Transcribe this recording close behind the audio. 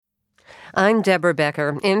I'm Deborah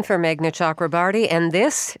Becker, in for Meghna Chakrabarti, and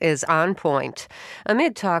this is On Point.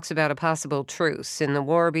 Amid talks about a possible truce in the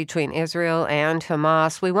war between Israel and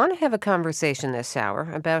Hamas, we want to have a conversation this hour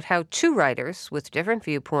about how two writers with different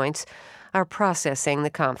viewpoints are processing the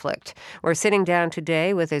conflict. We're sitting down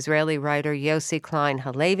today with Israeli writer Yossi Klein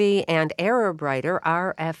Halevi and Arab writer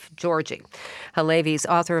R.F. Georgi. Halevi's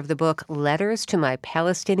author of the book Letters to My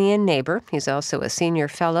Palestinian Neighbor. He's also a senior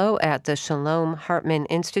fellow at the Shalom Hartman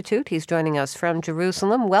Institute. He's joining us from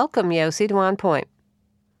Jerusalem. Welcome, Yossi, to On Point.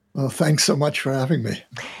 Well, thanks so much for having me.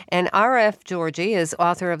 And R.F. Georgi is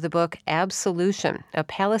author of the book Absolution, a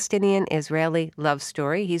Palestinian-Israeli love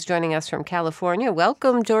story. He's joining us from California.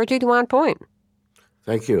 Welcome, Georgi, to On Point.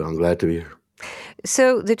 Thank you. I'm glad to be here.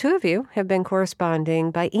 So the two of you have been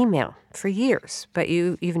corresponding by email for years, but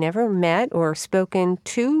you've never met or spoken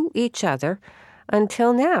to each other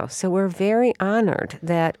until now. So we're very honored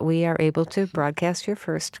that we are able to broadcast your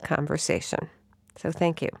first conversation. So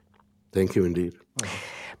thank you. Thank you indeed.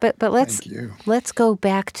 But let's go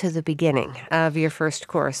back to the beginning of your first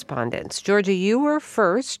correspondence. Georgi, you were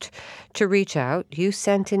first to reach out. You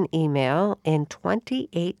sent an email in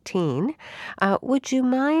 2018. Would you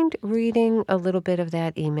mind reading a little bit of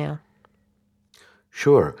that email?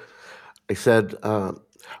 Sure. I said,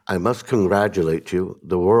 I must congratulate you.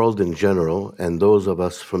 The world in general and those of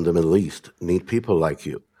us from the Middle East need people like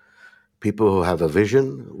you. People who have a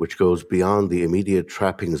vision which goes beyond the immediate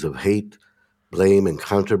trappings of hate, blame and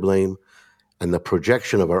counterblame, and the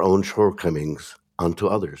projection of our own shortcomings onto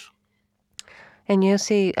others. And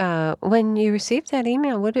Yossi, when you received that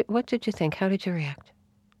email, what did you think? How did you react?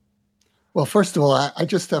 Well, first of all, I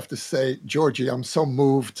just have to say, Georgi, I'm so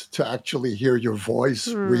moved to actually hear your voice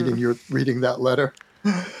reading that letter.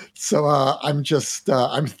 So I'm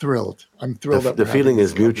thrilled. I'm thrilled. The feeling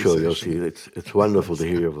is mutual, Yossi. It's wonderful to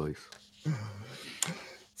hear your voice.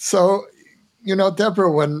 So, Deborah,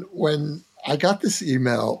 when I got this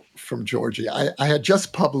email from Georgi, I had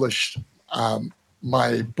just published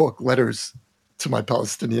my book, Letters to My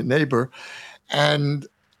Palestinian Neighbor, and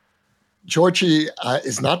Georgi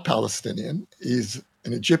is not Palestinian. He's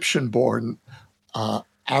an Egyptian-born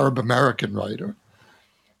Arab-American writer.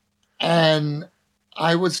 And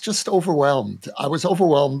I was just overwhelmed. I was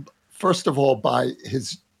overwhelmed, first of all, by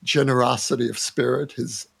his generosity of spirit,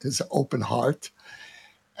 his open heart,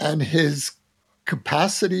 and his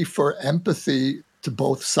capacity for empathy to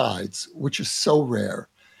both sides, which is so rare.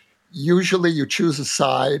 Usually you choose a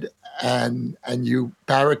side and you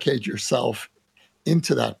barricade yourself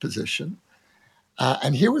into that position.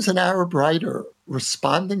 And here was an Arab writer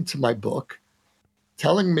responding to my book,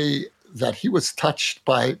 telling me that he was touched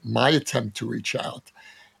by my attempt to reach out.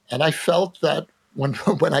 And I felt that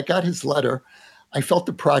when I got his letter, I felt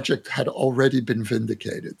the project had already been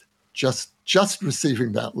vindicated. Just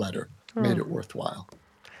receiving that letter made it worthwhile.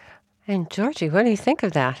 And Georgi, what do you think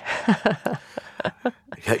of that?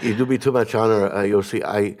 You do me too much honor, Yossi.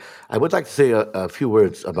 I would like to say a few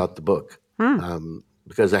words about the book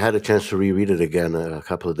because I had a chance to reread it again a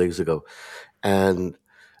couple of days ago. And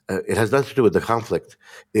it has nothing to do with the conflict.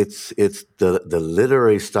 It's the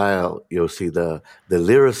literary style, Yossi, the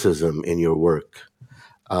lyricism in your work,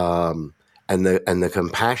 and the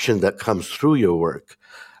compassion that comes through your work.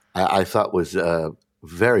 I thought was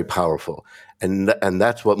very powerful, and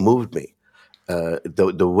that's what moved me.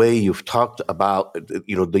 The way you've talked about,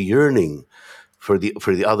 the yearning for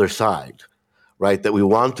the other side, right? That we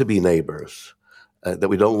want to be neighbors, that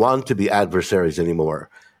we don't want to be adversaries anymore,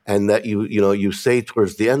 and that you say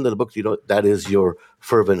towards the end of the book, that is your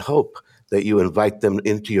fervent hope that you invite them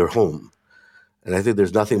into your home, and I think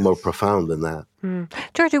there's nothing more profound than that.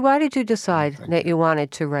 Georgi, why did you decide that you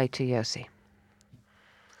wanted to write to Yossi?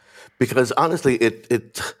 Because honestly,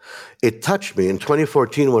 it touched me in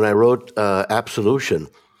 2014 when I wrote Absolution.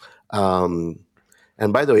 And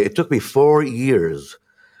by the way, it took me 4 years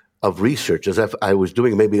of research, as if I was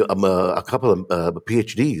doing maybe a couple of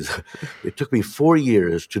PhDs. It took me 4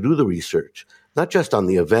 years to do the research, not just on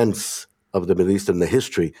the events of the Middle East and the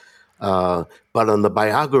history, but on the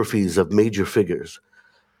biographies of major figures.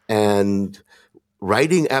 And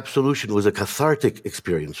writing Absolution was a cathartic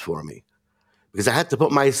experience for me, because I had to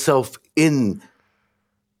put myself in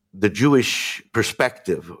the Jewish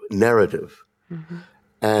perspective, narrative. Mm-hmm.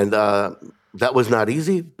 And that was not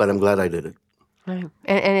easy, but I'm glad I did it. Right.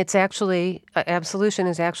 And it's actually, Absolution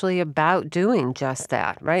is actually about doing just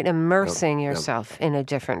that, right? Immersing yourself in a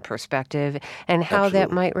different perspective and how that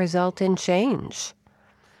might result in change.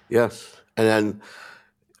 Yes. And then,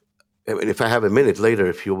 if I have a minute later,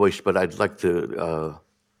 if you wish, but I'd like to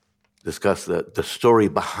discuss the story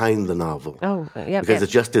behind the novel. Oh, yeah. Because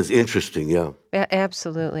it's just as interesting, yeah.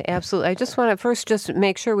 Absolutely, absolutely. I just want to first just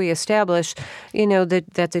make sure we establish,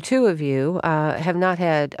 that the two of you have not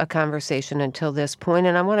had a conversation until this point,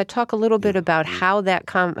 and I want to talk a little bit about how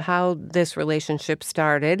how this relationship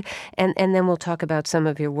started, and then we'll talk about some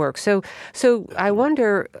of your work. So I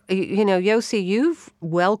wonder, Yossi, you've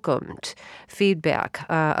welcomed feedback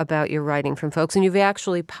about your writing from folks, and you've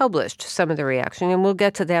actually published some of the reaction, and we'll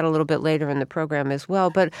get to that a little bit later in the program as well.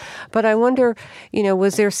 But I wonder,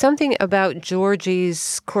 was there something about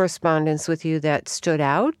Georgie's correspondence with you that stood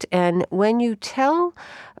out? And when you tell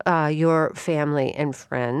your family and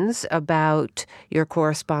friends about your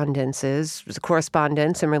correspondence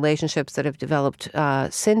and relationships that have developed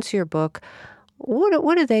since your book,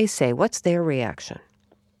 what do they say? What's their reaction?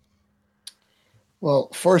 Well,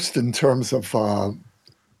 first, in terms of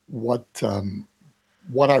what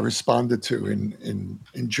I responded to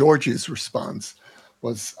in Georgie's response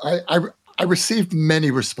was I received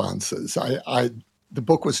many responses. The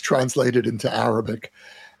book was translated into Arabic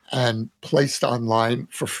and placed online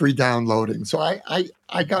for free downloading. So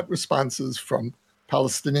I got responses from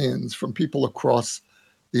Palestinians, from people across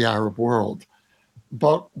the Arab world.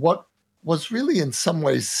 But what was really in some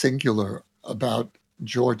ways singular about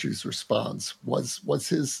Georgie's response was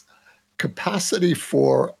his capacity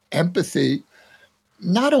for empathy,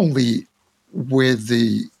 not only with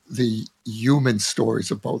the human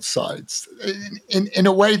stories of both sides, in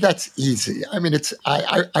a way that's easy. I mean,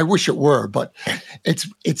 I wish it were, but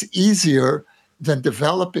it's easier than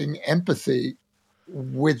developing empathy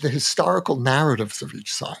with the historical narratives of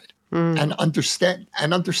each side and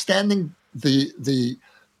understanding the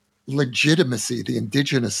legitimacy, the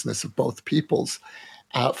indigenousness of both peoples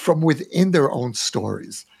from within their own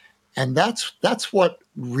stories. And that's what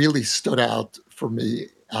really stood out for me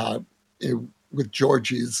with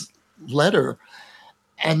Georgie's letter.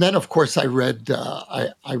 And then, of course, I read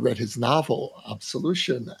his novel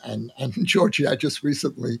Absolution, and Georgie, I just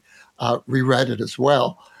recently reread it as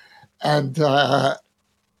well, and that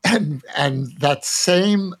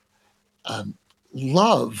same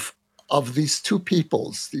love of these two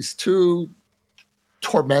peoples, these two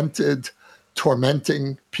tormenting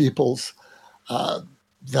peoples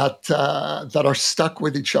that are stuck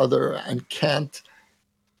with each other and can't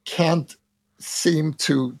seem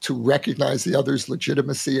to recognize the other's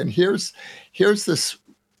legitimacy. And here's this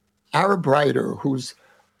Arab writer who's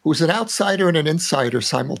an outsider and an insider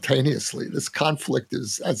simultaneously. This conflict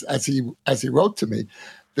is, as he wrote to me,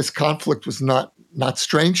 this conflict was not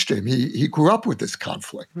strange to him. He grew up with this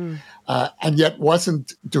conflict, and yet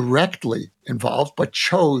wasn't directly involved, but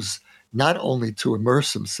chose not only to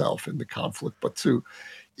immerse himself in the conflict, but to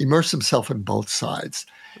immerse himself in both sides.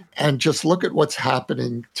 And just look at what's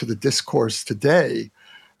happening to the discourse today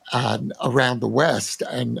around the West,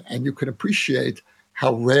 and you can appreciate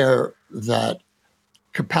how rare that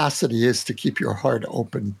capacity is to keep your heart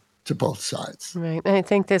open to both sides. Right. And I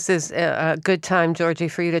think this is a good time, Georgie,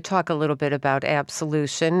 for you to talk a little bit about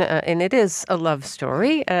Absolution. And it is a love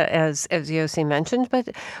story, as Yossi mentioned,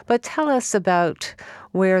 but tell us about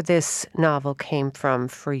where this novel came from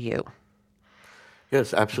for you.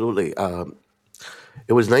 Yes, absolutely.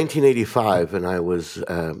 It was 1985, and I was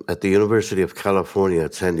at the University of California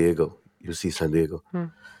at San Diego, UC San Diego.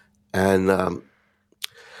 And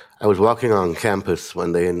I was walking on campus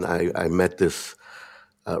one day, and I met this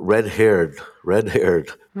red-haired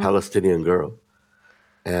Palestinian girl.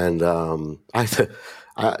 And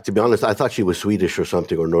to be honest, I thought she was Swedish or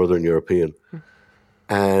something, or Northern European.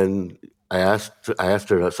 And I asked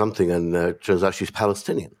her something, and it turns out she's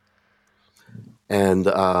Palestinian. And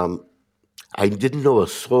I didn't know a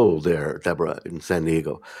soul there, Deborah, in San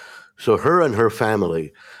Diego. So her and her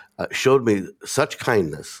family showed me such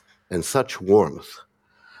kindness and such warmth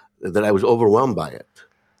that I was overwhelmed by it.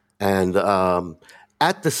 And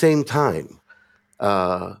at the same time,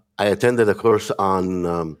 I attended a course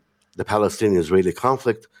on the Palestinian-Israeli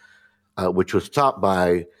conflict, which was taught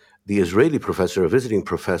by the Israeli professor, a visiting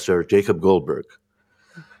professor, Jacob Goldberg.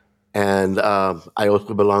 And I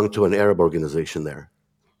also belonged to an Arab organization there.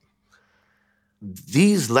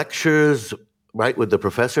 These lectures, right, with the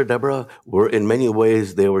professor, Deborah, were in many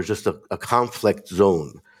ways, they were just a conflict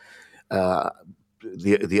zone.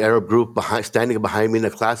 The Arab group standing behind me in the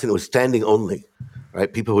class, and it was standing only,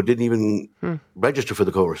 right? People who didn't even register for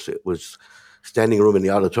the course. It was standing room in the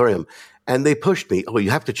auditorium. And they pushed me, you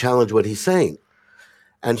have to challenge what he's saying.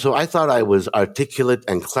 And so I thought I was articulate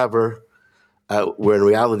and clever, where in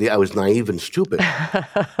reality I was naive and stupid.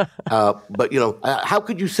 But, how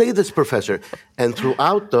could you say this, Professor? And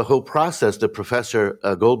throughout the whole process, the Professor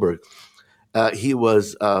Goldberg, he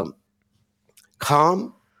was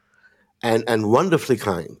calm and wonderfully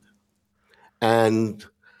kind. And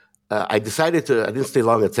I didn't stay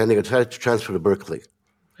long at San Diego, I decided to transfer to Berkeley.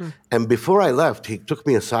 And before I left, he took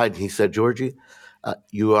me aside and he said, Georgie,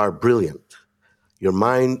 you are brilliant. Your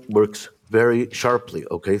mind works very sharply.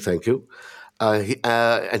 Okay, thank you.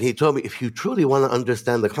 And he told me, if you truly want to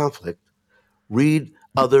understand the conflict, read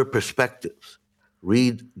other perspectives.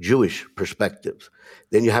 Read Jewish perspectives.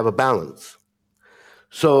 Then you have a balance.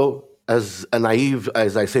 So as a naive,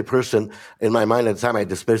 as I say, person, in my mind at the time, I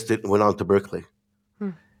dismissed it and went on to Berkeley.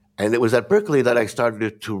 And it was at Berkeley that I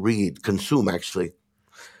started to consume actually,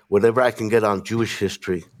 whatever I can get on Jewish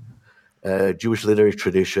history, Jewish literary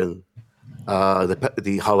tradition,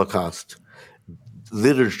 the Holocaust,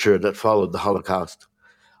 literature that followed the Holocaust,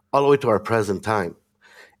 all the way to our present time.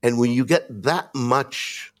 And when you get that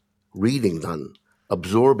much reading done,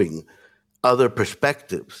 absorbing other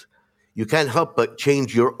perspectives, you can't help but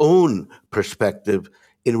change your own perspective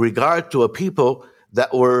in regard to a people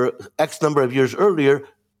that were X number of years earlier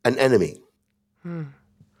an enemy.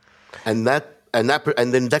 And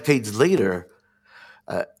then decades later,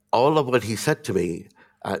 all of what he said to me,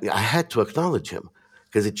 I had to acknowledge him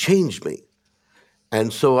because it changed me.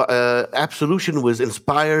 And so Absolution was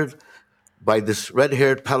inspired by this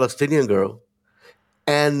red-haired Palestinian girl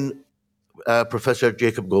and Professor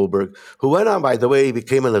Jacob Goldberg, who went on, by the way,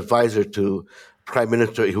 became an advisor to Prime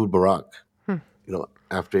Minister Ehud Barak,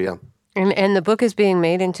 after. And the book is being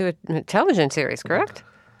made into a television series, correct?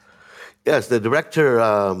 Yes, the director,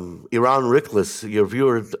 Iran Rickless,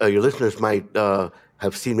 your listeners might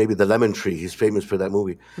have seen maybe The Lemon Tree. He's famous for that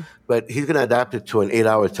movie. But he's going to adapt it to an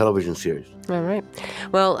 8-hour television series. All right.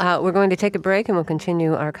 Well, we're going to take a break and we'll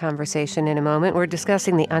continue our conversation in a moment. We're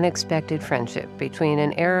discussing the unexpected friendship between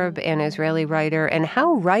an Arab and Israeli writer and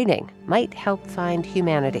how writing might help find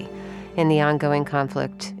humanity in the ongoing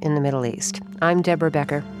conflict in the Middle East. I'm Deborah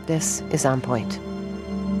Becker. This is On Point.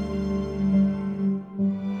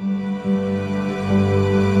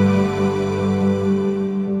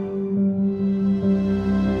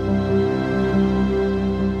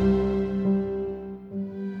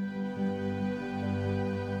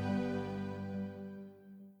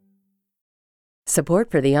 Support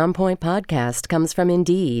for the On Point podcast comes from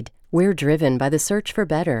Indeed. We're driven by the search for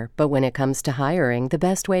better, but when it comes to hiring, the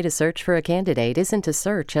best way to search for a candidate isn't to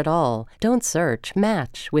search at all. Don't search,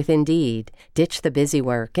 match with Indeed. Ditch the busy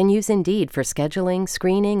work and use Indeed for scheduling,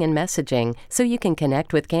 screening, and messaging so you can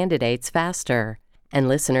connect with candidates faster. And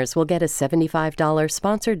listeners will get a $75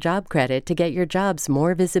 sponsored job credit to get your jobs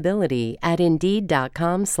more visibility at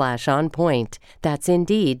Indeed.com/onpoint. That's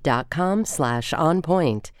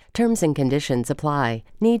Indeed.com/onpoint. Terms and conditions apply.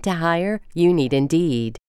 Need to hire? You need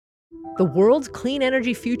Indeed. The world's clean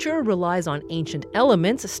energy future relies on ancient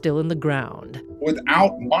elements still in the ground.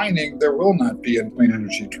 Without mining, there will not be a clean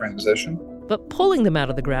energy transition. But pulling them out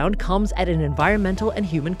of the ground comes at an environmental and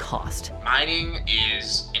human cost. Mining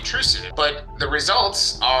is intrusive, but the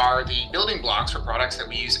results are the building blocks for products that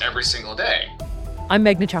we use every single day. I'm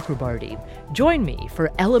Meghna Chakrabarti. Join me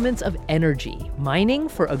for Elements of Energy, Mining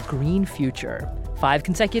for a Green Future. 5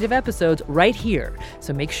 consecutive episodes right here,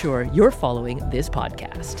 so make sure you're following this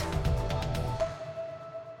podcast.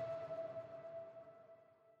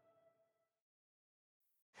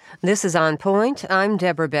 This is On Point. I'm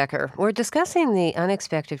Deborah Becker. We're discussing the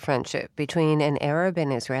unexpected friendship between an Arab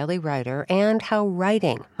and Israeli writer and how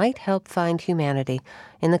writing might help find humanity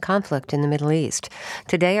in the conflict in the Middle East.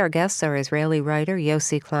 Today, our guests are Israeli writer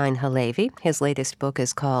Yossi Klein Halevi. His latest book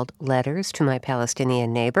is called Letters to My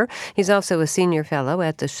Palestinian Neighbor. He's also a senior fellow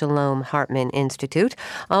at the Shalom Hartman Institute.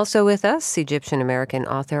 Also with us, Egyptian-American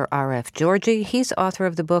author R.F. Georgi. He's author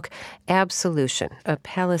of the book Absolution, a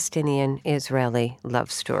Palestinian-Israeli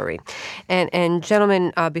love story. And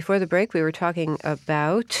gentlemen, before the break, we were talking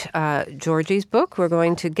about Georgi's book. We're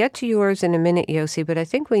going to get to yours in a minute, Yossi, but I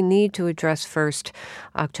think we need to address first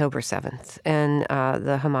October 7th and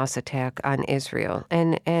the Hamas attack on Israel.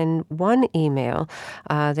 And one email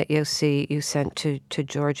that Yossi, you sent to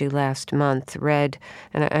Georgi last month read,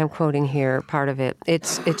 and I'm quoting here part of it,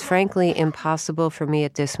 it's frankly impossible for me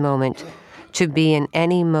at this moment to be in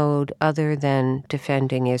any mode other than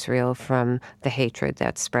defending Israel from the hatred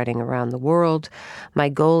that's spreading around the world. My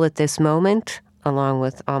goal at this moment, along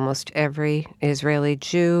with almost every Israeli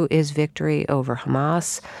Jew, is victory over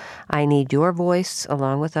Hamas. I need your voice,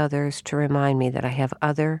 along with others, to remind me that I have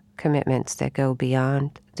other commitments that go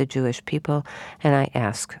beyond the Jewish people, and I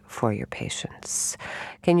ask for your patience.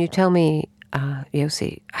 Can you tell me,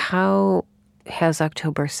 Yossi, how has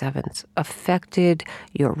October 7th affected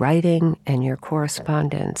your writing and your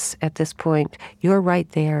correspondence? At this point, you're right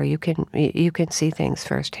there. You can see things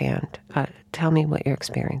firsthand. Tell me what you're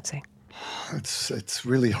experiencing. It's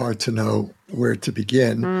really hard to know where to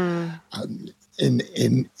begin.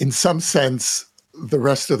 In some sense, the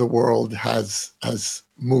rest of the world has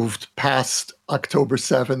moved past October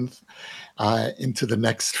 7th into the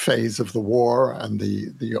next phase of the war and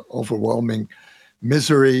the overwhelming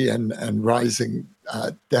misery and rising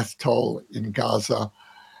death toll in Gaza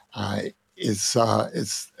is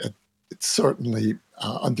it's certainly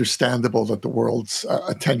understandable that the world's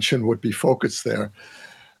attention would be focused there.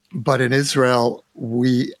 But in Israel,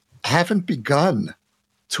 we haven't begun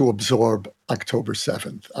to absorb October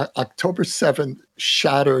 7th. October 7th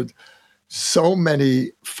shattered so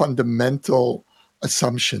many fundamental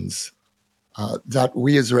assumptions that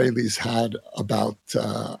we Israelis had about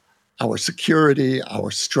our security,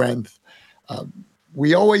 our strength.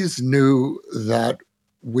 We always knew that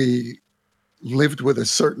we lived with a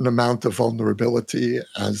certain amount of vulnerability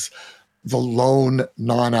as the lone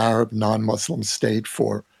non-Arab, non-Muslim state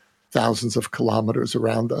for thousands of kilometers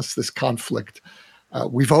around us. This conflict,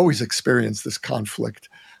 we've always experienced this conflict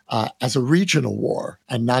as a regional war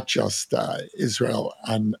and not just Israel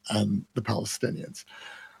and the Palestinians.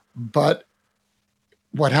 But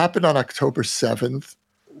what happened on October 7th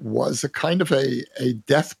was a kind of a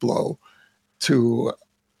death blow to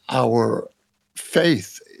our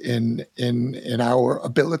faith in our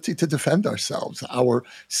ability to defend ourselves. Our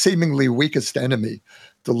seemingly weakest enemy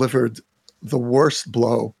delivered the worst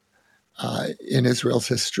blow in Israel's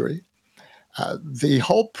history. The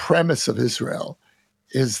whole premise of Israel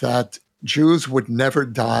is that Jews would never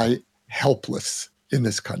die helpless in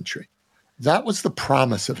this country. That was the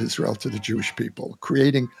promise of Israel to the Jewish people,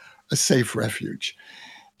 creating a safe refuge.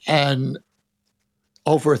 And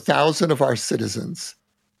over 1,000 of our citizens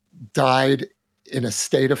died in a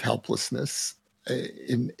state of helplessness,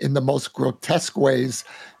 in the most grotesque ways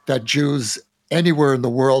that Jews anywhere in the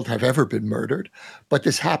world have ever been murdered. But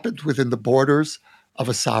this happened within the borders of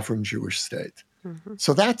a sovereign Jewish state. Mm-hmm.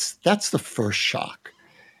 So that's the first shock.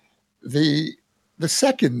 The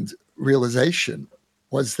second realization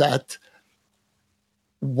was that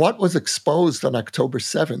what was exposed on October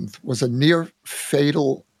 7th was a near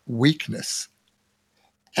fatal weakness.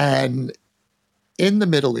 And in the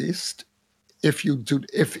Middle East, if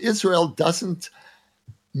Israel doesn't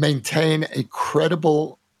maintain a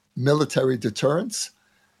credible military deterrence,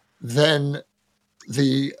 then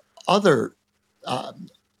the other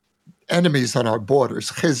enemies on our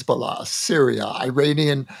borders, Hezbollah, Syria,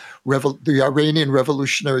 the Iranian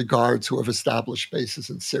Revolutionary Guards who have established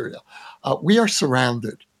bases in Syria, we are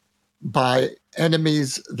surrounded by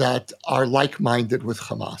enemies that are like-minded with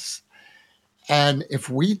Hamas. And if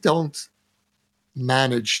we don't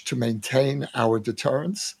manage to maintain our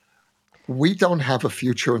deterrence, we don't have a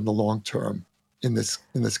future in the long term in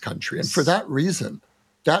this country. And for that reason,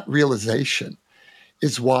 that realization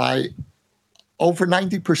is why over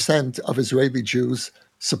 90% of Israeli Jews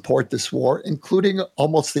support this war, including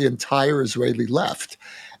almost the entire Israeli left.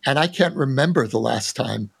 And I can't remember the last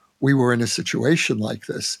time we were in a situation like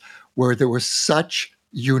this, where there was such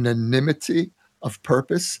unanimity of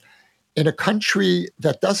purpose in a country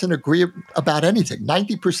that doesn't agree about anything.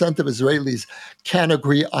 90% of Israelis can't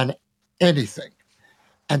agree on anything.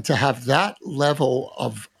 And to have that level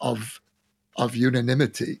of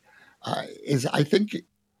unanimity is, I think,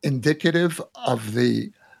 indicative of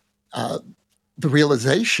the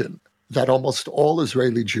realization that almost all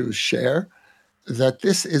Israeli Jews share, that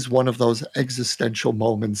this is one of those existential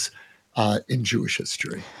moments in Jewish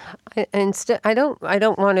history. I don't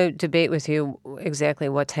want to debate with you exactly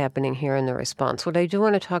what's happening here in the response. What I do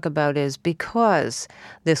want to talk about is, because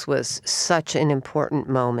this was such an important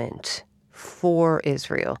moment for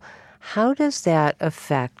Israel, how does that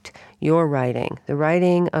affect your writing, the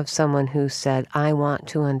writing of someone who said, I want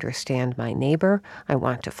to understand my neighbor, I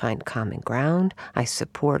want to find common ground, I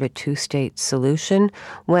support a two-state solution,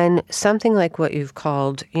 when something like what you've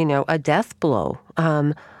called, a death blow,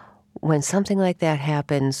 when something like that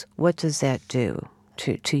happens, what does that do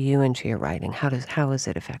to you and to your writing? How is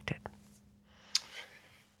it affected?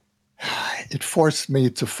 It forced me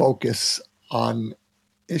to focus on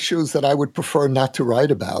issues that I would prefer not to write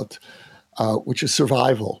about, which is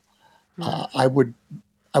survival. I would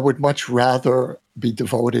much rather be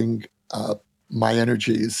devoting my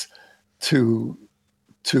energies to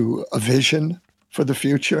a vision for the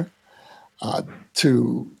future,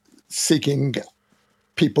 to seeking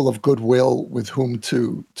people of goodwill with whom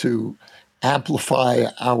to amplify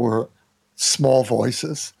our small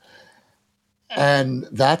voices. And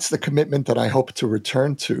that's the commitment that I hope to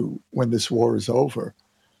return to when this war is over.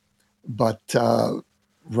 But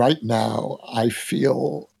right now, I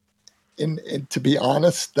feel, to be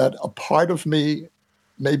honest, that a part of me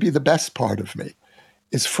maybe the best part of me,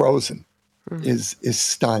 is frozen, is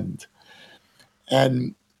stunned.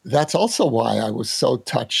 And that's also why I was so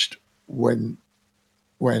touched when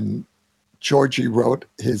Georgie wrote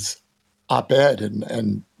his op-ed,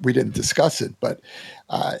 and we didn't discuss it, but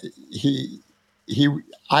I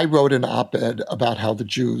wrote an op-ed about how the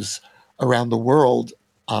Jews around the world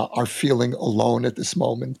are feeling alone at this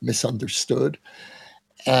moment, misunderstood,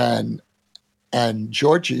 and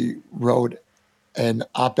Georgie wrote an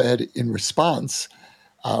op-ed in response,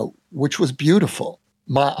 which was beautiful.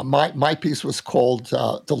 My piece was called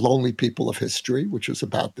 "The Lonely People of History," which was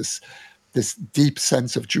about this deep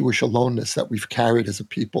sense of Jewish aloneness that we've carried as a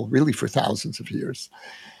people, really for thousands of years.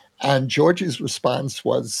 And Georgie's response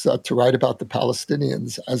was to write about the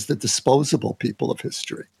Palestinians as the disposable people of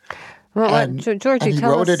history. Well, and Georgie, he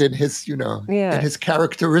wrote it in his, in his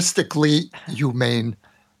characteristically humane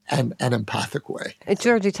and empathic way.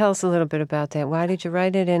 Georgie, tell us a little bit about that. Why did you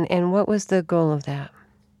write it, and what was the goal of that?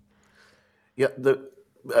 Yeah,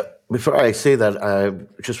 before I say that, I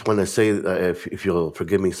just want to say, if you'll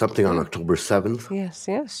forgive me, something on October 7th. Yes,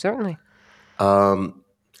 certainly.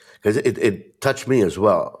 Because it touched me as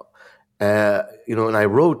well. And I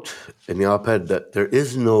wrote in the op-ed that there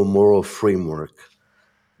is no moral framework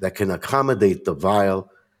that can accommodate the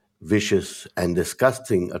vile, vicious, and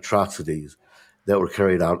disgusting atrocities that were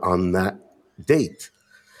carried out on that date.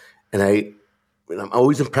 And I'm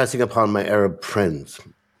always impressing upon my Arab friends,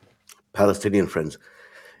 Palestinian friends,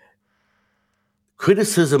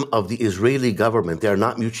 criticism of the Israeli government, they are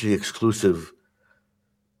not mutually exclusive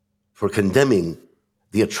for condemning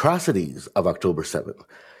the atrocities of October 7th.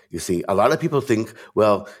 You see, a lot of people think,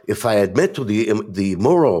 well, if I admit to the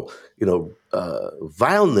moral,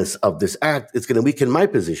 vileness of this act, it's going to weaken my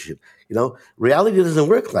position. Reality doesn't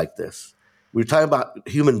work like this. We're talking about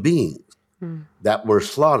human beings that were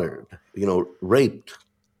slaughtered, raped,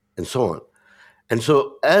 and so on. And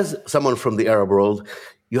so as someone from the Arab world,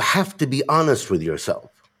 you have to be honest with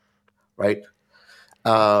yourself, right?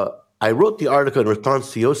 I wrote the article in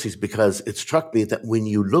response to Yossi's because it struck me that when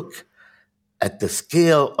you look at the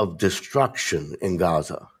scale of destruction in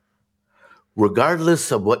Gaza,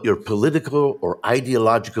 regardless of what your political or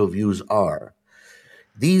ideological views are,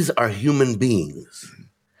 these are human beings.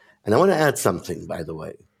 And I want to add something, by the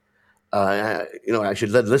way. I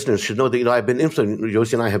should let listeners should know that, I've been influenced,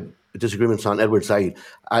 Yossi and I have disagreements on Edward Said.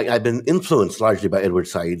 I've been influenced largely by Edward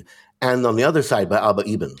Said, and on the other side by Abba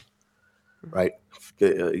Eban, right?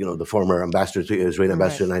 The former ambassador to Israeli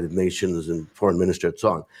ambassador to the United Nations and foreign minister and so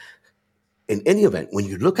on. In any event, when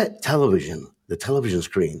you look at television, the television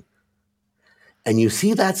screen, and you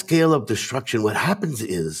see that scale of destruction, what happens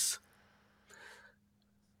is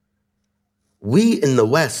we in the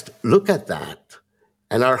West look at that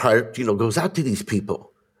and our heart, goes out to these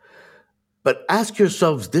people. But ask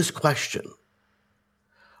yourselves this question.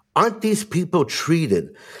 Aren't these people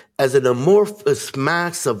treated as an amorphous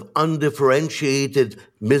mass of undifferentiated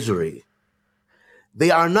misery?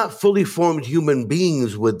 They are not fully formed human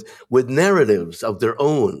beings with narratives of their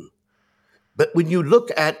own. But when you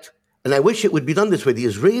look at, and I wish it would be done this way, the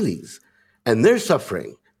Israelis and their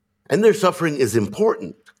suffering is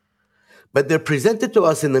important, but they're presented to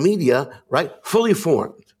us in the media, right, fully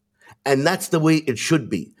formed. And that's the way it should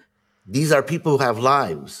be. These are people who have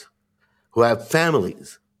lives, who have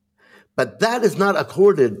families. But that is not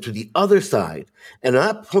accorded to the other side. And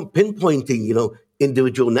I'm not pinpointing,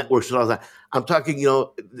 individual networks and all that. I'm talking,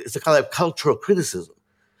 it's a kind of cultural criticism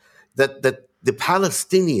that the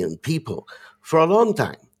Palestinian people, for a long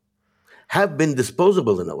time, have been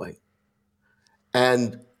disposable in a way.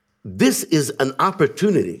 And this is an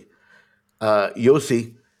opportunity,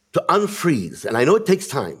 Yossi, to unfreeze. And I know it takes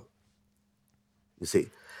time, you see,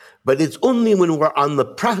 but it's only when we're on the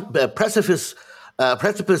precipice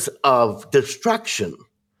of destruction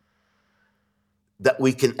that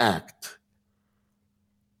we can act.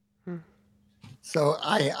 So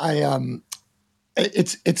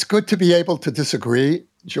it's good to be able to disagree,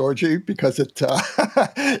 Georgie, because it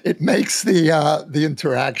it makes the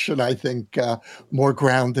interaction, I think, more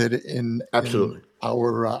grounded in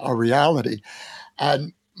our reality.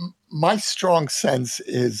 And my strong sense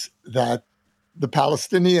is that the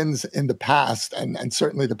Palestinians in the past, and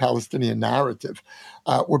certainly the Palestinian narrative,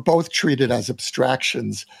 were both treated as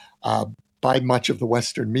abstractions by much of the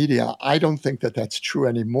Western media. I don't think that that's true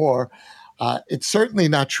anymore. It's certainly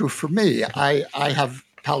not true for me. I have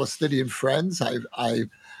Palestinian friends. I've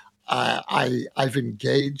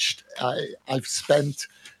engaged. I've spent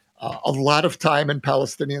a lot of time in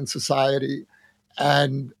Palestinian society,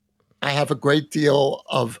 and I have a great deal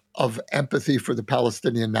of empathy for the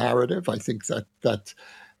Palestinian narrative. I think that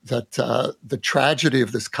the tragedy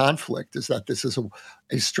of this conflict is that this is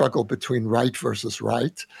a struggle between right versus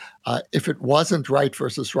right. If it wasn't right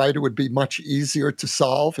versus right, it would be much easier to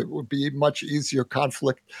solve. It would be much easier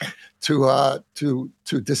conflict to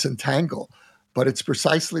disentangle. But it's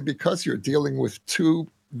precisely because you're dealing with two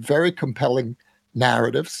very compelling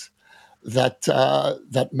narratives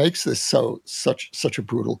that makes this such a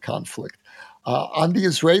brutal conflict. On the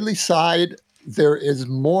Israeli side, there is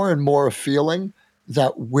more and more a feeling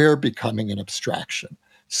that we're becoming an abstraction.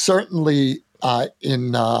 Certainly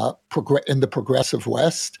in the progressive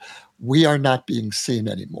West, we are not being seen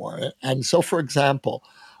anymore. And so, for example,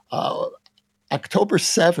 October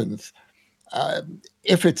 7th,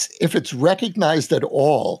 if it's recognized at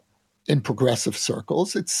all in progressive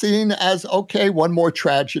circles, it's seen as, okay, one more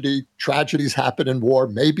tragedy. Tragedies happen in war.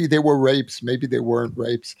 Maybe they were rapes, maybe they weren't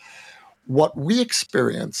rapes. What we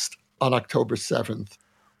experienced on October 7th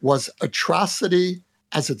was atrocity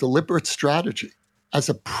as a deliberate strategy, as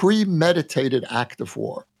a premeditated act of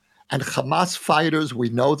war. And Hamas fighters, we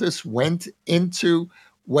know this, went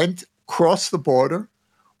across the border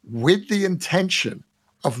with the intention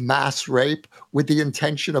of mass rape, with the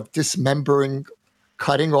intention of dismembering,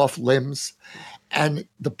 cutting off limbs. And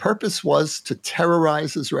the purpose was to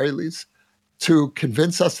terrorize Israelis, to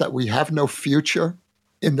convince us that we have no future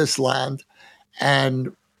in this land,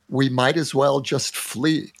 and we might as well just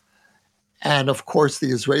flee. And of course,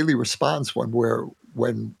 the Israeli response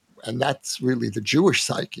and that's really the Jewish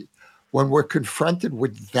psyche, when we're confronted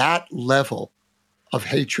with that level of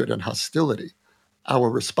hatred and hostility, our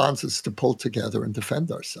response is to pull together and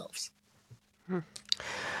defend ourselves.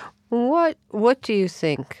 What do you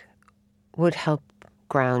think would help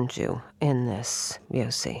ground you in this,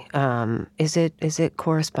 Yossi? Is it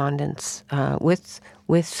correspondence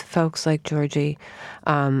with folks like Georgie?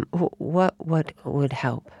 What would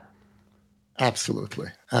help?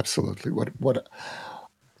 Absolutely. What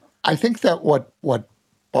I think that what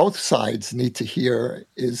both sides need to hear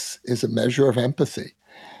is a measure of empathy.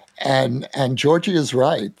 And Georgie is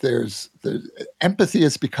right. Empathy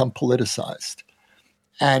has become politicized.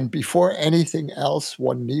 And before anything else,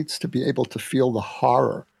 one needs to be able to feel the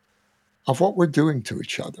horror of what we're doing to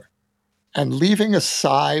each other. And leaving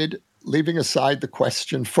aside the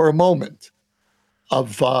question for a moment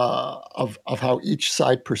of how each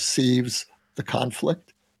side perceives the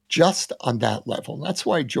conflict, just on that level. And that's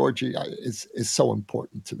why Georgie is so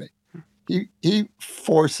important to me. He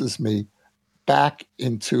forces me back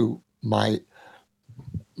into my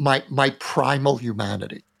primal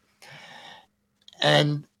humanity.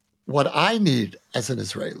 And what I need as an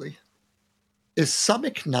Israeli is some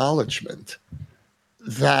acknowledgement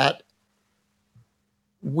that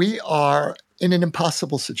we are in an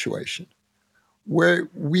impossible situation, where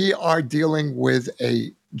we are dealing with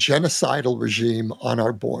a genocidal regime on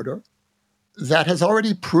our border that has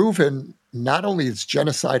already proven not only its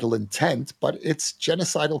genocidal intent, but its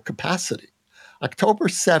genocidal capacity. October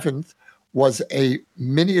 7th was a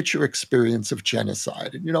miniature experience of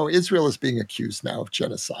genocide. And, Israel is being accused now of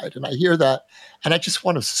genocide. And I hear that, and I just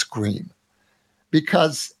want to scream,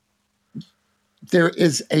 because there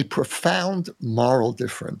is a profound moral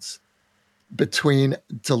difference between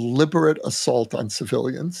deliberate assault on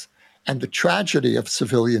civilians and the tragedy of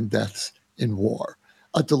civilian deaths in war.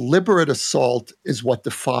 A deliberate assault is what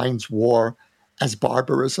defines war as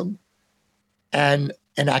barbarism, and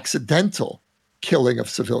an accidental killing of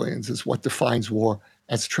civilians is what defines war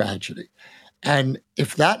as tragedy. And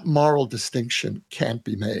if that moral distinction can't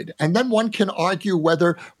be made, and then one can argue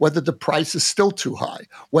whether the price is still too high,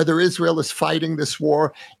 whether Israel is fighting this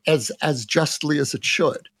war as justly as it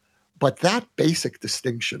should. But that basic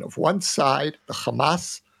distinction of one side, the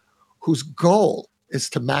Hamas, whose goal is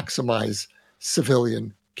to maximize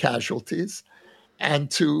civilian casualties and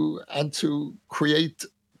to create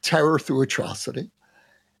terror through atrocity,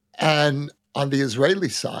 and on the Israeli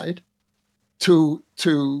side, to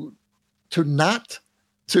not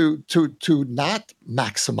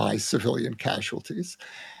maximize civilian casualties,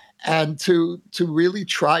 and to really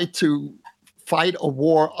try to fight a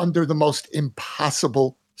war under the most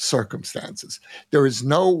impossible circumstances. There is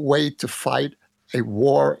no way to fight a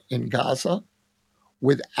war in Gaza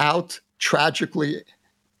without tragically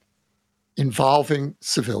involving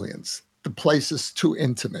civilians. The place is too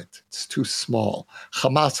intimate. It's too small.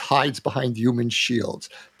 Hamas hides behind human shields.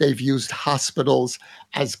 They've used hospitals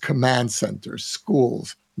as command centers,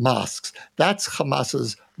 schools, mosques. That's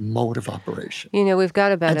Hamas's mode of operation. We've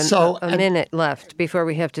got about a minute left before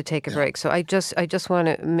we have to take a Yeah. break. So I just want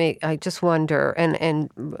to I just wonder and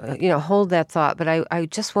hold that thought. But I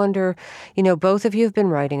just wonder, both of you have been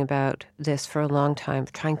writing about this for a long time,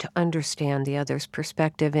 trying to understand the other's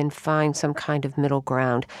perspective and find some kind of middle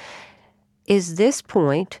ground. Is this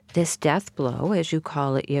point, this death blow, as you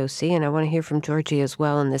call it, Yossi, and I want to hear from Georgie as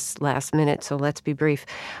well in this last minute, so let's be brief.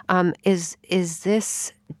 Is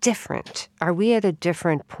this different? Are we at a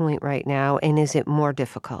different point right now, and is it more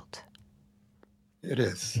difficult? It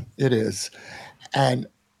is. It is. And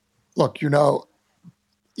look,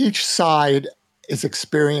 each side is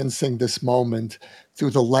experiencing this moment through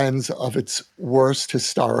the lens of its worst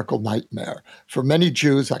historical nightmare. For many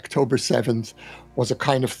Jews, October 7th was a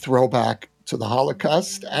kind of throwback to the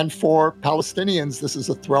Holocaust, and for Palestinians, this is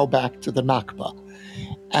a throwback to the Nakba.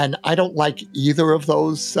 And I don't like either of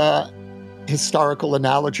those historical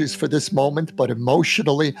analogies for this moment, but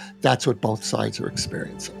emotionally, that's what both sides are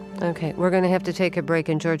experiencing. Okay, we're going to have to take a break,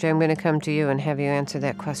 and Georgia, I'm going to come to you and have you answer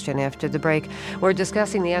that question after the break. We're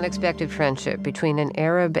discussing the unexpected friendship between an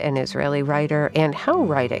Arab and Israeli writer and how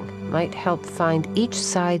writing might help find each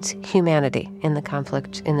side's humanity in the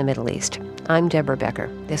conflict in the Middle East. I'm Deborah Becker.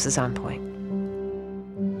 This is On Point.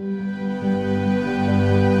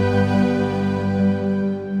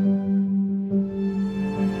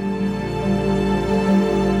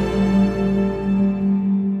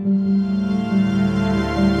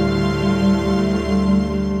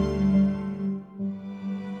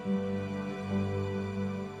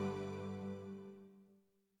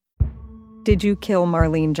 Did you kill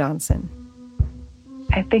Marlene Johnson?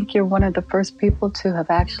 I think you're one of the first people to have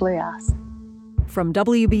actually asked. From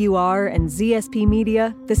WBUR and ZSP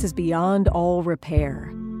Media, this is Beyond All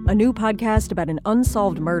Repair, a new podcast about an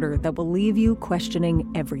unsolved murder that will leave you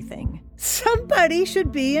questioning everything. Somebody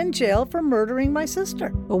should be in jail for murdering my sister.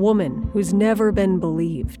 A woman who's never been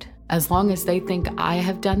believed. As long as they think I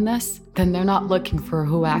have done this, then they're not looking for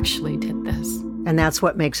who actually did this. And that's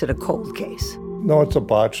what makes it a cold case. No, it's a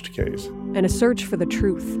botched case. And a search for the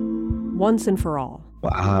truth, once and for all.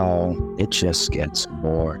 Wow, it just gets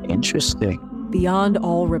more interesting. Beyond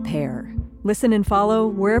All Repair. Listen and follow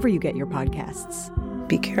wherever you get your podcasts.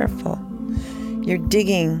 Be careful. You're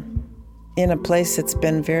digging in a place that's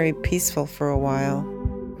been very peaceful for a while.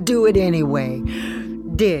 Do it anyway.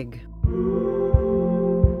 Dig.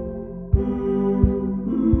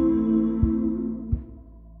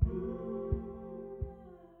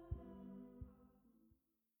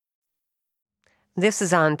 This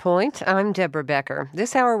is On Point. I'm Deborah Becker.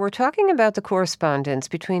 This hour, we're talking about the correspondence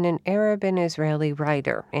between an Arab and Israeli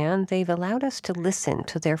writer, and they've allowed us to listen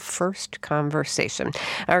to their first conversation.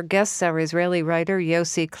 Our guests are Israeli writer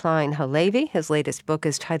Yossi Klein Halevi. His latest book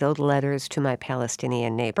is titled Letters to My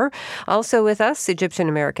Palestinian Neighbor. Also with us,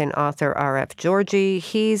 Egyptian-American author R.F. Georgie.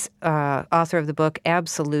 He's author of the book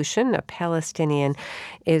Absolution, a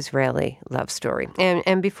Palestinian-Israeli love story.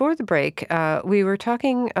 And before the break, we were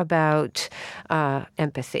talking about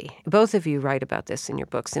empathy. Both of you write about this in your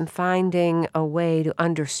books, and finding a way to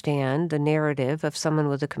understand the narrative of someone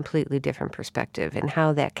with a completely different perspective and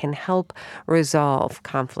how that can help resolve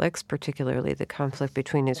conflicts, particularly the conflict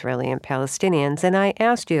between Israeli and Palestinians. And I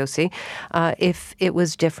asked Yossi if it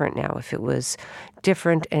was different now, if it was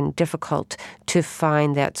different and difficult to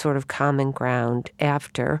find that sort of common ground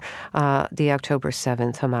after the October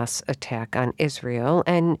 7th Hamas attack on Israel.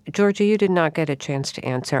 And Georgia, you did not get a chance to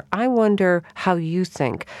answer. I wonder how you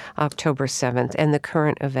think October 7th and the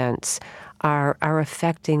current events are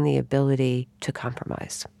affecting the ability to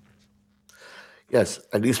compromise. Yes,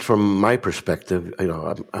 at least from my perspective,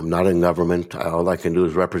 I'm not in government. All I can do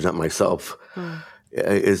is represent myself.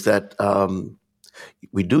 Is that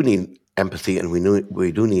we do need empathy and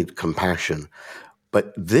we do need compassion.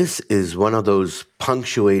 But this is one of those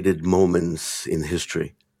punctuated moments in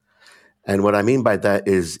history. And what I mean by that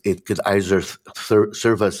is it could either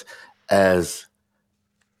serve us as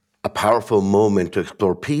a powerful moment to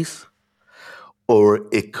explore peace, or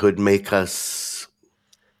it could make us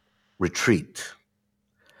retreat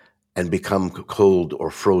and become cold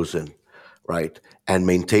or frozen, right? And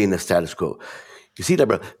maintain the status quo. You see,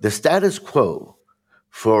 Deborah, the status quo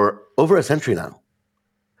for over a century now,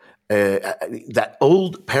 that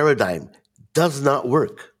old paradigm does not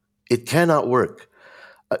work. It cannot work.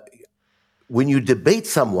 When you debate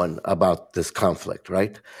someone about this conflict,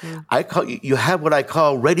 right, you have what I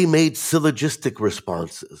call ready-made syllogistic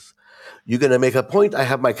responses. You're going to make a point, I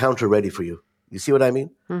have my counter ready for you. You see what I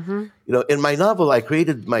mean? Mm-hmm. In my novel, I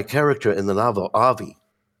created my character in the novel, Avi.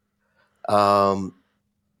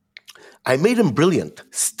 I made him brilliant,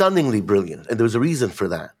 stunningly brilliant, and there was a reason for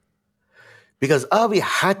that. Because Avi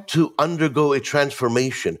had to undergo a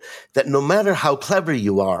transformation that no matter how clever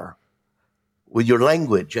you are with your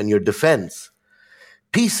language and your defense,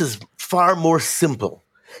 peace is far more simple.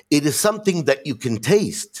 It is something that you can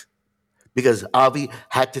taste, because Avi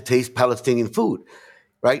had to taste Palestinian food,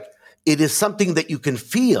 right? It is something that you can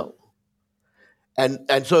feel.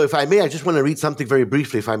 And so if I may, I just want to read something very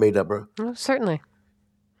briefly, if I may, Deborah. Oh, certainly.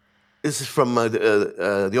 This is from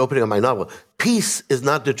the opening of my novel. Peace is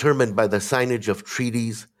not determined by the signage of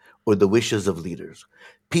treaties or the wishes of leaders.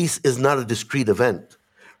 Peace is not a discrete event.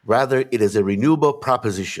 Rather, it is a renewable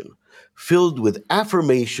proposition filled with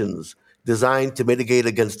affirmations designed to mitigate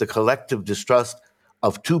against the collective distrust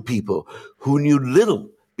of two people who knew little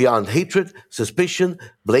beyond hatred, suspicion,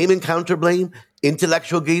 blame and counterblame,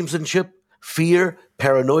 intellectual gamesmanship, fear,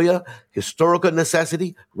 paranoia, historical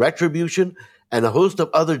necessity, retribution, and a host of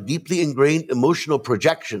other deeply ingrained emotional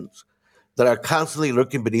projections that are constantly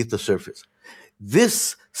lurking beneath the surface.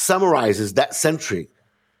 This summarizes that century,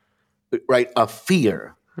 right, of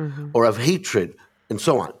fear or of hatred and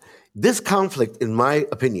so on. This conflict, in my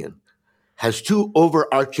opinion, has two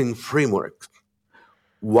overarching frameworks.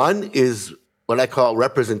 One is what I call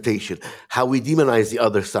representation, how we demonize the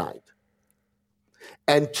other side.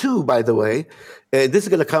 And two, by the way, and this is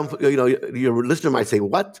going to come, your listener might say,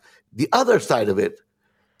 what? The other side of it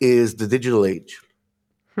is the digital age.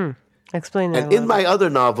 Explain that. And in my other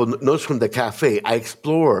novel, Notes from the Cafe, I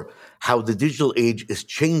explore how the digital age is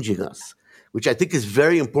changing us, which I think is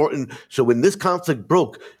very important. So when this conflict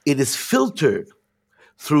broke, it is filtered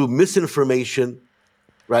through misinformation,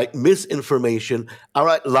 right? Misinformation,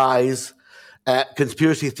 outright lies,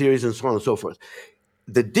 conspiracy theories, and so on and so forth.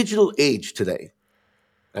 The digital age today,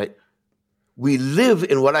 right? We live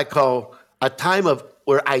in what I call a time of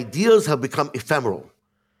where ideas have become ephemeral,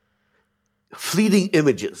 fleeting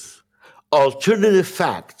images, alternative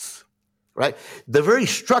facts, right? The very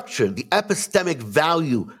structure, the epistemic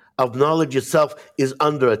value of knowledge itself is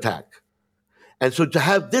under attack. And so to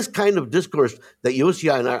have this kind of discourse that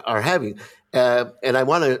Yossi and I are having, and I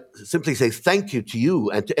want to simply say thank you to you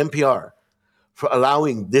and to NPR for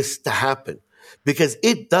allowing this to happen, because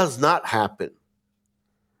it does not happen.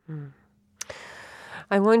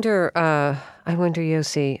 I wonder,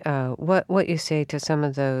 Yossi, what you say to some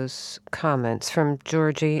of those comments from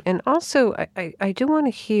Georgie. And also, I do want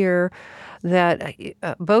to hear that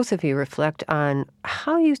both of you reflect on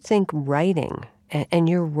how you think writing and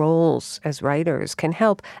your roles as writers can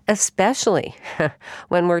help, especially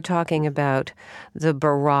when we're talking about the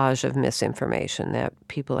barrage of misinformation that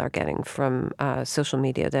people are getting from social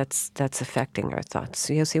media that's affecting our thoughts.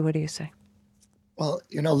 Yossi, what do you say? Well,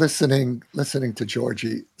 listening to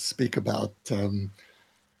Georgie speak about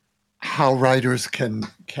how writers can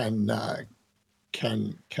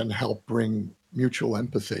help bring mutual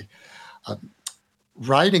empathy.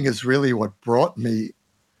 Writing is really what brought me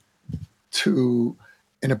to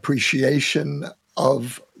an appreciation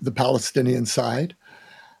of the Palestinian side.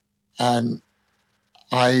 And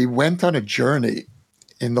I went on a journey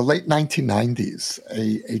in the late 1990s,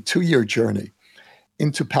 a 2-year journey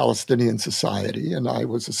into Palestinian society. And I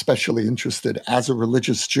was especially interested, as a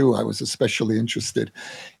religious Jew, I was especially interested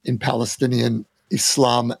in Palestinian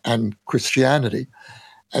Islam and Christianity.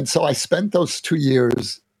 And so I spent those 2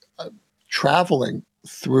 years traveling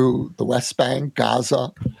through the West Bank,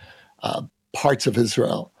 Gaza, parts of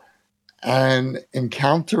Israel, and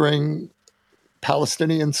encountering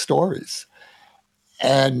Palestinian stories.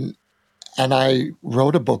 And I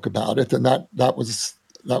wrote a book about it, and that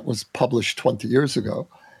was published 20 years ago.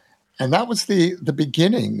 And that was the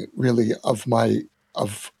beginning, really, of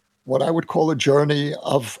what I would call a journey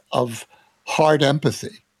of hard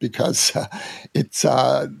empathy, because it's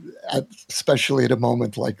especially at a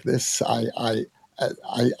moment like this,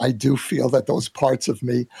 I do feel that those parts of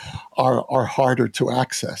me are harder to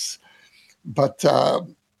access. But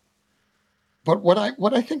what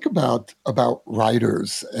I think about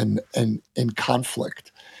writers and in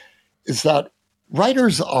conflict is that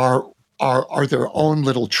writers are their own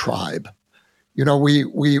little tribe.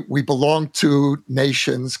 We belong to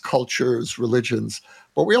nations, cultures, religions,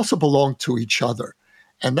 but we also belong to each other.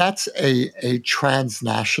 And that's a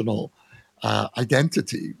transnational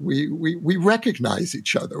identity. We recognize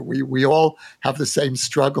each other. We all have the same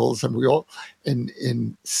struggles, and we all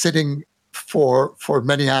in sitting for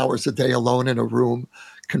many hours a day alone in a room,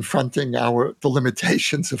 confronting the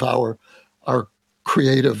limitations of our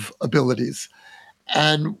creative abilities.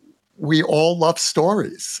 And we all love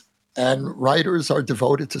stories, and writers are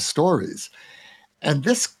devoted to stories. And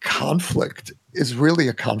this conflict is really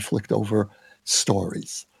a conflict over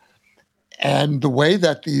stories. And the way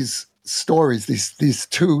that these stories, these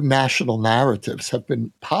two national narratives have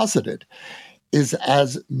been posited is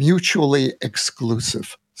as mutually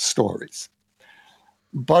exclusive stories.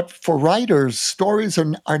 But for writers, stories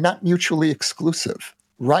are not mutually exclusive.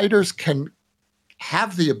 Writers can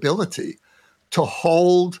have the ability to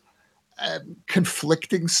hold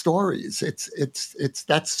conflicting stories. It's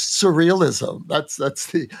that's surrealism. That's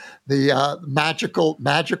the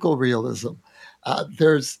magical realism.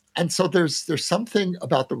 There's something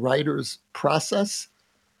about the writer's process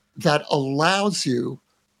that allows you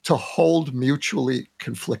to hold mutually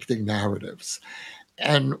conflicting narratives.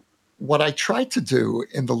 And what I tried to do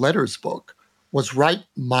in the letters book was write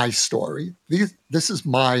my story. This is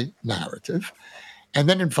my narrative, and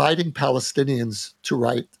then inviting Palestinians to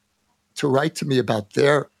write to me about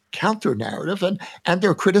their counter narrative and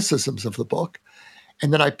their criticisms of the book.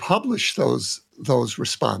 And then I published those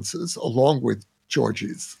responses along with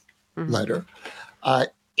Georgie's letter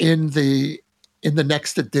in the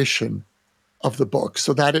next edition of the book,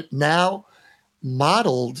 so that it now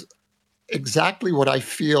modeled exactly what I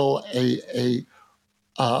feel a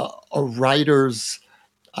writer's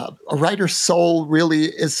soul really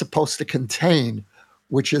is supposed to contain,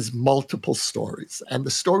 which is multiple stories. And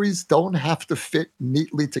the stories don't have to fit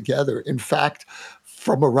neatly together. In fact,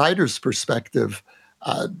 from a writer's perspective,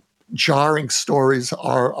 jarring stories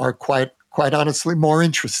are quite honestly more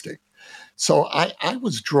interesting. So I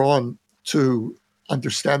was drawn to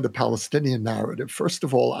understand the Palestinian narrative, first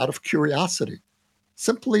of all, out of curiosity,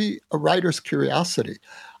 simply a writer's curiosity.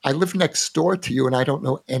 I live next door to you and I don't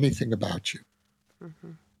know anything about you.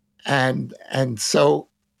 Mm-hmm. And so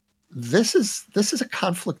this is a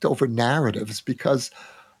conflict over narratives, because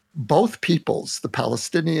both peoples, the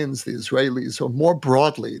Palestinians, the Israelis, or more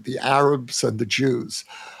broadly, the Arabs and the Jews,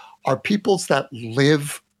 are peoples that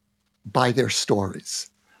live by their stories.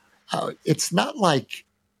 It's not like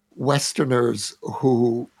Westerners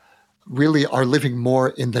who really are living more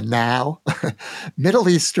in the now. Middle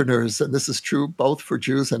Easterners, and this is true both for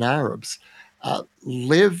Jews and Arabs,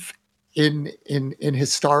 live in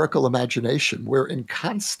historical imagination. We're in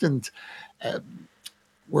constant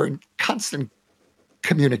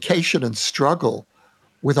communication and struggle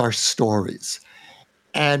with our stories.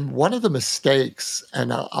 And one of the mistakes,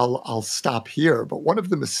 and I'll stop here, but one of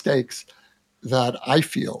the mistakes that I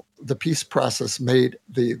feel the peace process made,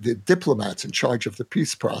 the diplomats in charge of the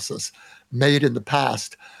peace process made in the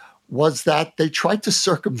past, was that they tried to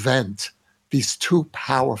circumvent these two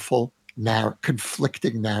powerful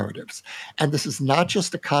conflicting narratives. And this is not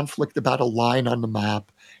just a conflict about a line on the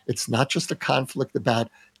map. It's not just a conflict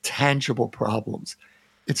about tangible problems.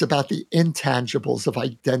 It's about the intangibles of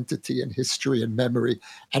identity and history and memory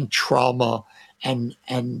and trauma and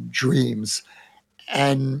dreams.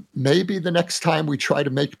 And maybe the next time we try to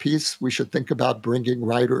make peace, we should think about bringing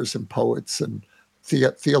writers and poets and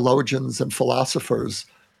theologians and philosophers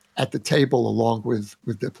at the table along with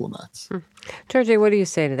diplomats. Georgie, what do you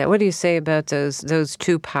say to that? What do you say about those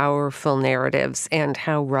two powerful narratives and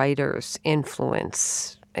how writers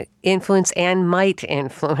influence and might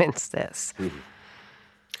influence this? Mm-hmm.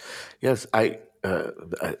 Yes, I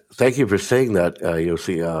thank you for saying that,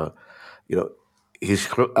 Yossi. He's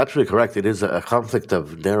absolutely correct. It is a conflict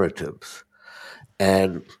of narratives.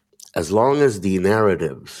 And as long as the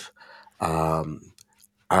narratives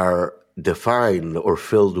are defined or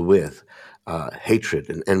filled with hatred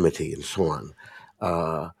and enmity and so on,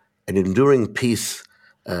 an enduring peace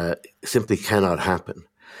simply cannot happen.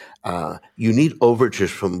 You need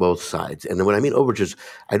overtures from both sides. And when I mean overtures,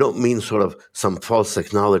 I don't mean sort of some false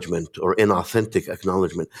acknowledgement or inauthentic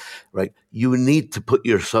acknowledgement, right? You need to put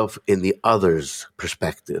yourself in the other's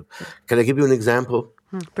perspective. Can I give you an example?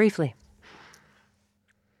 Briefly.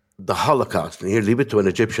 The Holocaust. And here, leave it to an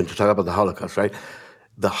Egyptian to talk about the Holocaust, right?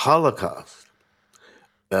 The Holocaust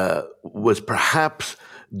was perhaps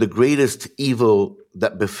the greatest evil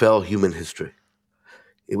that befell human history.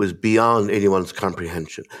 It was beyond anyone's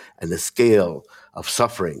comprehension, and the scale of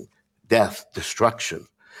suffering, death, destruction.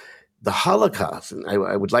 The Holocaust, and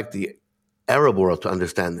I would like the Arab world to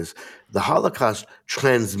understand this, the Holocaust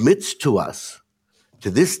transmits to us, to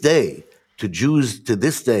this day, to Jews to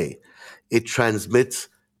this day, it transmits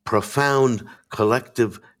profound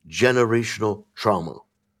collective generational trauma.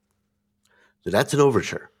 So that's an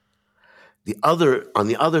overture. On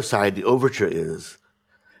the other side, the overture is,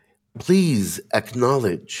 please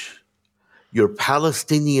acknowledge your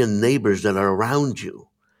Palestinian neighbors that are around you,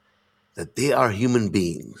 that they are human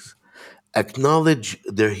beings. Acknowledge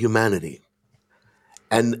their humanity.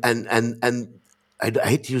 And I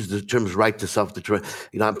hate to use the terms right to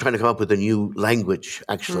self-determination. I'm trying to come up with a new language,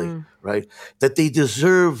 actually, right? That they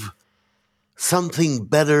deserve something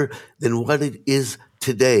better than what it is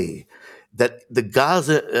today. That the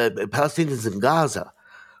Palestinians in Gaza,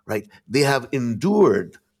 right, they have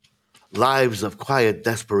endured lives of quiet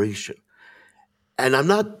desperation. And I'm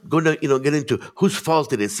not going to, get into whose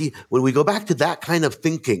fault it is. See, when we go back to that kind of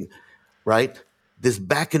thinking, right, this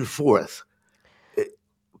back and forth,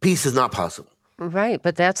 peace is not possible. Right,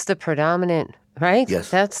 but that's the predominant, right? Yes.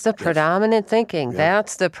 That's the predominant thinking. Yeah.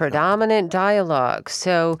 That's the predominant dialogue.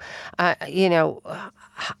 So,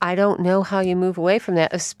 I don't know how you move away from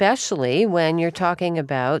that, especially when you're talking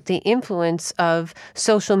about the influence of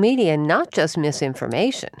social media, not just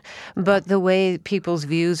misinformation, but the way people's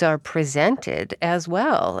views are presented as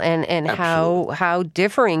well, and how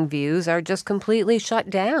differing views are just completely shut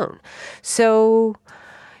down. So,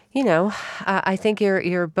 I think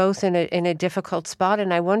you're both in a difficult spot,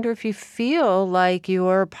 and I wonder if you feel like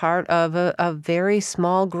you're part of a very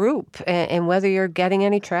small group, and whether you're getting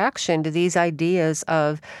any traction to these ideas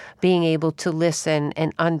of being able to listen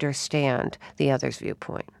and understand the other's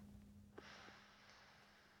viewpoint.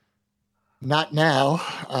 Not now.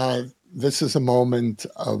 This is a moment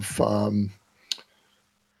of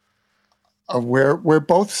where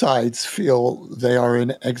both sides feel they are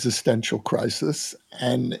in existential crisis,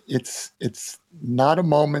 and it's not a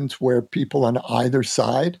moment where people on either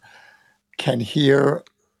side can hear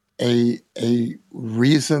a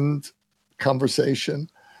reasoned conversation,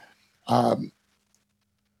 and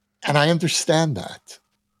I understand that.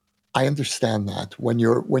 When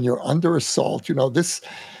you're under assault,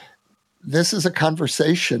 this is a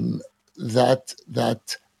conversation that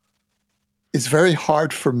is very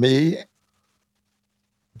hard for me.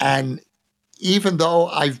 And even though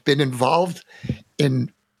I've been involved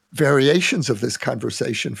in variations of this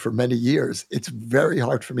conversation for many years, it's very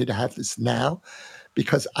hard for me to have this now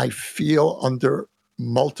because I feel under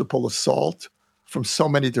multiple assault from so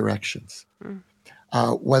many directions.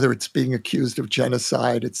 Whether it's being accused of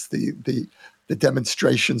genocide, it's the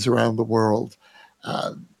demonstrations around the world,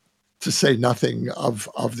 to say nothing of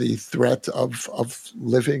the threat of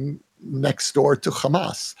living next door to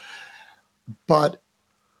Hamas. But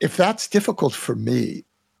if that's difficult for me,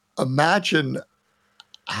 imagine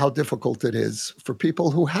how difficult it is for people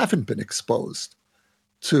who haven't been exposed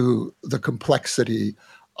to the complexity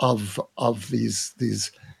of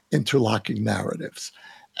these interlocking narratives,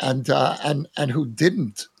 and who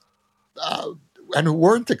didn't and who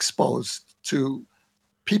weren't exposed to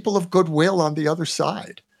people of goodwill on the other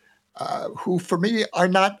side, who for me are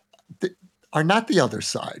not the other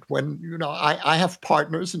side. When I have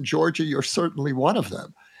partners, and Georgia, you're certainly one of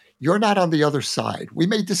them. You're not on the other side. We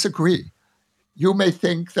may disagree. You may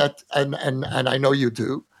think that, and I know you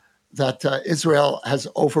do, that Israel has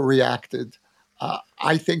overreacted.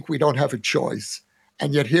 I think we don't have a choice,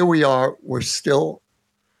 and yet here we are. We're still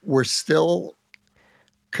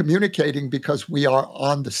communicating because we are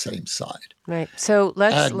on the same side. Right. So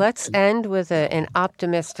let's end with an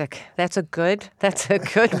optimistic. That's a good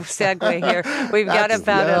segue here. We've got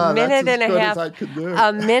about a minute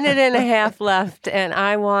and a half left, and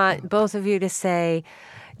I want both of you to say,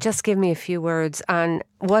 just give me a few words on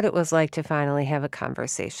what it was like to finally have a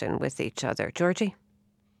conversation with each other. Georgie?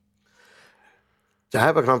 To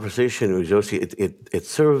have a conversation with Josie, it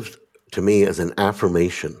served to me as an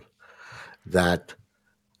affirmation that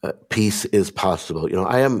peace is possible.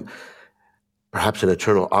 I am perhaps an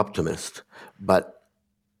eternal optimist, but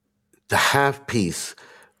to have peace,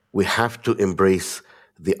 we have to embrace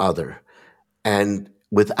the other. And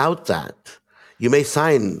without that, you may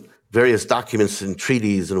sign various documents and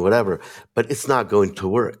treaties and whatever, but it's not going to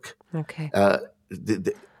work. Okay. A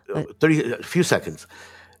few seconds.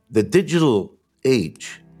 The digital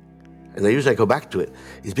age, and the reason I go back to it,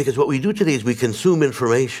 is because what we do today is we consume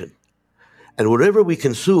information. And whatever we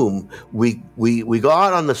consume, we go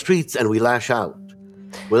out on the streets and we lash out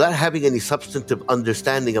without having any substantive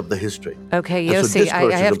understanding of the history. Okay, Yossi,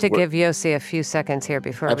 I have to give Yossi a few seconds here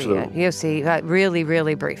before we end. Yossi, really,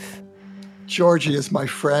 really brief. Georgie is my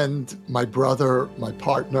friend, my brother, my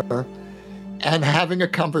partner, and having a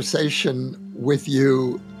conversation with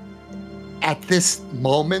you at this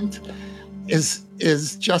moment is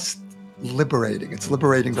just liberating. It's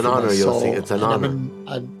liberating for my soul. It's an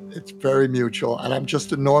honor. It's very mutual, and I'm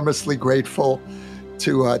just enormously grateful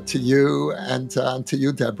to you and to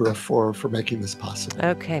you, Deborah, for making this possible.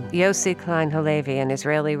 Okay. Yossi Klein Halevi, an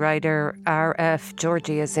Israeli writer. R.F.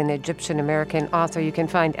 Georgie is an Egyptian-American author. You can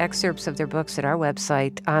find excerpts of their books at our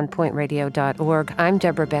website, onpointradio.org. I'm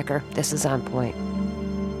Deborah Becker. This is On Point.